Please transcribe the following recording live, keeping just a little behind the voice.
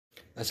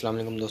अस्सलाम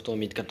वालेकुम दोस्तों,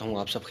 उम्मीद करता हूँ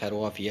आप सब खैर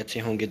आफियत से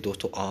होंगे।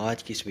 दोस्तों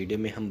आज की इस वीडियो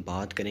में हम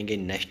बात करेंगे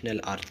नेशनल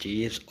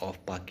आर्चीव्स ऑफ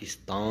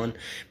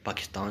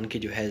पाकिस्तान की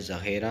जो है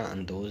ज़ख़ीरा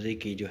अंदोज़ी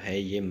की जो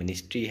है ये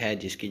मिनिस्ट्री है,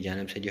 जिसकी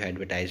जानब से जो है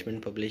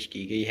एडवर्टाइजमेंट पब्लिश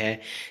की गई है,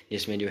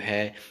 जिसमें जो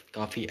है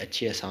काफ़ी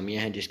अच्छी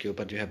असामियाँ हैं जिसके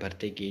ऊपर जो है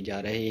भर्ती की जा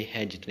रही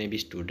है। जितने भी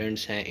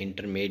स्टूडेंट्स हैं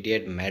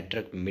इंटरमीडिएट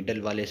मैट्रिक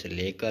मिडल वाले से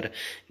लेकर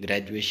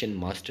ग्रेजुएशन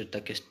मास्टर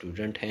तक के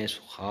स्टूडेंट हैं,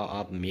 ख्वाह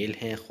आप मेल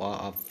हैं ख्वाह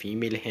आप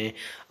फीमेल हैं,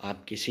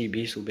 आप किसी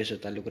भी सूबे से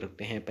ताल्लुक़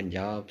रखते हैं,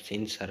 पंजाब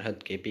सिंध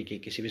सरहद केपी के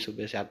किसी भी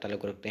सूबे से आप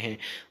ताल्लुक़ रखते हैं,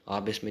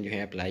 आप इसमें जो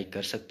है अप्लाई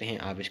कर सकते हैं,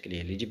 आप इसके लिए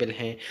एलिजिबल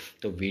हैं।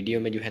 तो वीडियो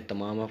में जो है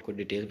तमाम आपको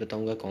डिटेल्स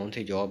बताऊंगा कौन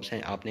सी जॉब्स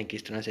हैं, आपने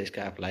किस तरह से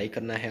इसका अप्लाई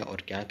करना है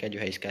और क्या क्या जो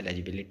है इसका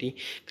एलिजिबिलिटी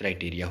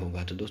क्राइटेरिया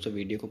होगा। तो दोस्तों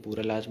वीडियो को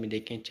पूरा लाजमी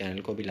देखें, चैनल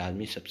को भी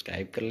लाजमी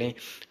सब्सक्राइब कर लें,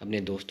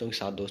 अपने दोस्तों के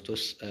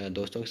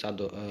साथ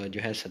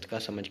जो है सदका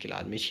समझ के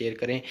लाजमी शेयर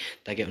करें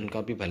ताकि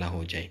उनका भी भला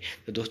हो जाए।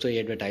 तो दोस्तों ये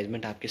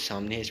एडवर्टाइजमेंट आपके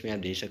सामने है, इसमें आप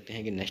देख सकते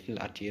हैं कि national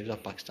archives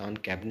of Pakistan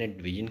cabinet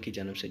division की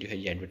जानब से जो है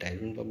ये एडवर्टाइजमेंट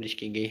पब्लिश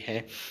की गई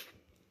है,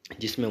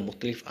 जिसमें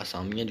मुख्तलिफ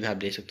असामियाँ जो है आप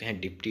देख सकते हैं।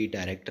 डिप्टी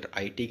डायरेक्टर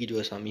आईटी की जो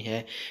असामी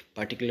है,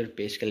 पर्टिकुलर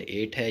पे स्केल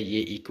 8 है, ये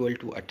इक्वल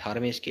टू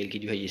 18वें स्केल की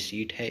जो है ये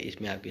सीट है।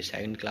 इसमें आपकी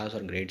सेकंड क्लास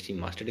और ग्रेड सी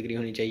मास्टर डिग्री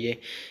होनी चाहिए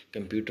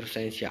कंप्यूटर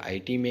साइंस या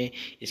आईटी में।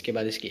 इसके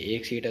बाद इसकी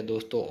एक सीट है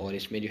दोस्तों, और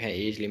इसमें जो है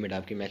एज लिमिट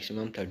आपकी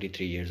मैक्सिमम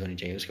 33 ईयर्स होनी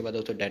चाहिए। उसके बाद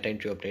दोस्तों डाटा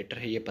एंट्री ऑपरेटर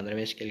है, ये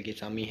 15वें स्केल की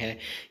असामी है,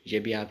 ये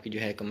भी आपकी जो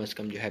है कम अज़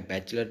कम जो है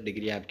बैचलर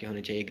डिग्री आपकी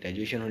होनी चाहिए,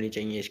 ग्रेजुएशन होनी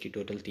चाहिए। इसकी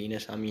टोटल 3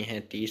 असामी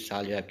हैं, 30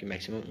 साल जो है आपकी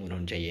मैक्सिमम उम्र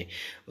होनी चाहिए।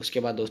 उसके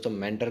बाद दोस्तों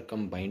मेंटर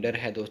कंबाइंडर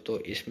है दोस्तों,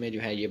 इसमें जो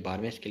है ये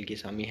 12वें स्किल की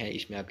असामी है,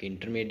 इसमें आपकी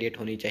इंटरमीडिएट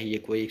होनी चाहिए,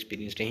 कोई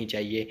एक्सपीरियंस नहीं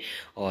चाहिए,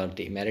 और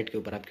मेरिट के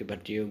ऊपर आपकी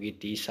भर्ती होगी।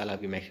 30 साल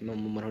आपकी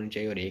मैक्सिमम उम्र होनी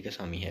चाहिए और एक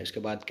असामी है। उसके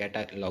बाद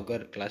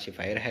कैटालॉगर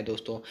क्लासीफायर है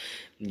दोस्तों,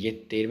 ये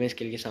 13वें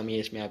स्किल की असामी है,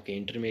 इसमें आपकी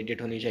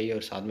इंटरमीडिएट होनी चाहिए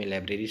और साथ में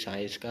लाइब्रेरी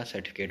साइंस का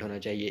सर्टिफिकेट होना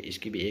चाहिए,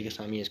 इसकी भी एक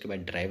असामी है। इसके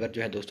बाद ड्राइवर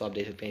जो है दोस्तों आप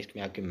देख सकते हैं,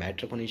 इसमें आपकी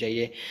मैट्रिक होनी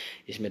चाहिए,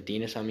 इसमें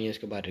 3 असामी है।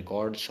 उसके बाद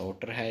रिकॉर्ड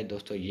सॉर्टर है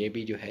दोस्तों, ये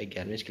भी जो है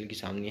 11वें स्किल की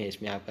असामी है,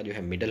 इसमें आपका जो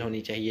है मिडल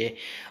होनी चाहिए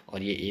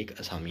और ये एक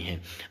असामी है।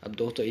 अब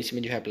दोस्तों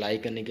इसमें जो है अप्लाई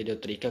करने के जो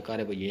तरीकाकार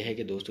है वो ये है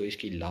कि दोस्तों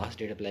इसकी लास्ट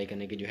डेट अप्लाई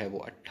करने की जो है वो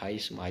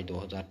 28 मई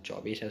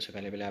 2024 है। उससे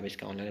पहले आप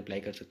इसका ऑनलाइन अप्लाई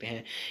कर सकते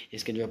हैं।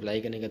 इसके जो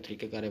अप्लाई करने का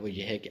तरीकाकार है वो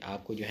ये है कि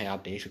आपको जो है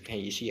आप देख सकते हैं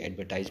इसी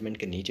एडवर्टाइजमेंट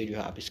के नीचे जो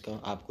है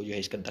आपको जो है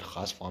इसका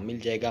दरख्वास्त फॉर्म मिल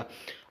जाएगा।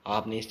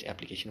 आपने इस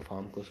एप्लीकेशन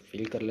फॉर्म को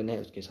फिल कर लेना है,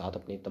 उसके साथ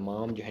अपनी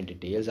तमाम जो है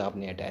डिटेल्स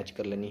आपने अटैच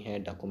कर लेनी है,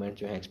 डॉक्यूमेंट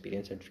जो है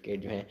एक्सपीरियंस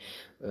सर्टिफिकेट जो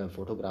है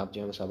फ़ोटोग्राफ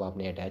जो है वो सब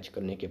आपने अटैच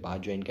करने के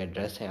बाद जो इनका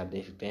एड्रेस है आप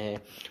देख सकते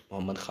हैं,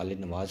 मोहम्मद खालिद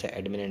नवाज़ है,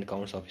 admin and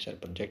accounts officer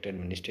project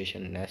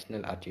administration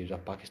national archives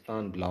of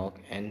Pakistan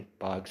block and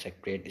park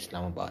secretariat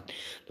Islamabad.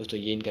 दोस्तों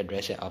ये इनका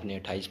एड्रेस है, आपने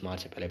 28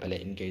 मार्च से पहले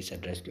इनके इस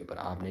एड्रेस के ऊपर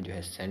आपने जो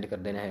है सेंड कर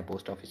देना है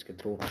पोस्ट ऑफिस के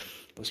थ्रू।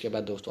 उसके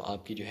बाद दोस्तों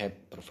आपकी जो है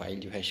प्रोफाइल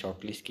जो है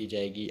शॉर्टलिस्ट की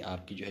जाएगी,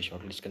 आपकी जो है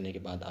शॉर्टलिस्ट करने के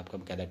बाद आपका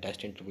बकायदा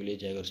टेस्ट इंटरव्यू लिया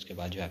जाएगा, उसके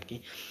बाद जो है आपकी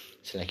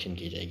सिलेक्शन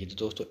की जाएगी। तो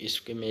दोस्तों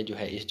इसके में जो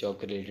है इस जॉब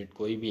के रिलेटेड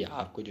कोई भी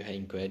आपको जो है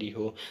इंक्वायरी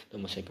हो तो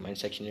मुझसे कमेंट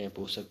सेक्शन में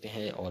पूछ सकते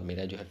हैं, और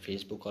मेरा जो है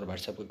फेसबुक और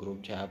व्हाट्सएप का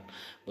ग्रुप जो है आप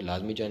वो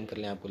लाजमी ज्वाइन कर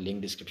लें, आपको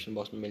लिंक डिस्क्रिप्शन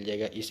बॉक्स में मिल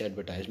जाएगा। इस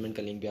एडवर्टाइजमेंट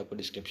का लिंक भी आपको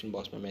डिस्क्रिप्शन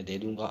बॉक्स में मैं दे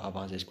दूँगा, आप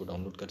वहाँ से इसको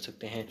डाउनलोड कर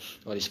सकते हैं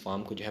और इस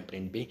फॉर्म को जो है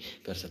प्रिंट भी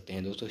कर सकते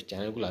हैं। दोस्तों इस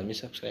चैनल को लाजमी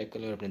सब्सक्राइब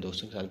करें और अपने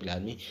दोस्तों के साथ भी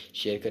लाजमी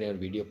शेयर करें, और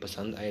वीडियो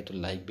पसंद आए तो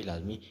लाइक भी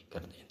लाजमी कर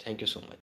दें। Thank you so much.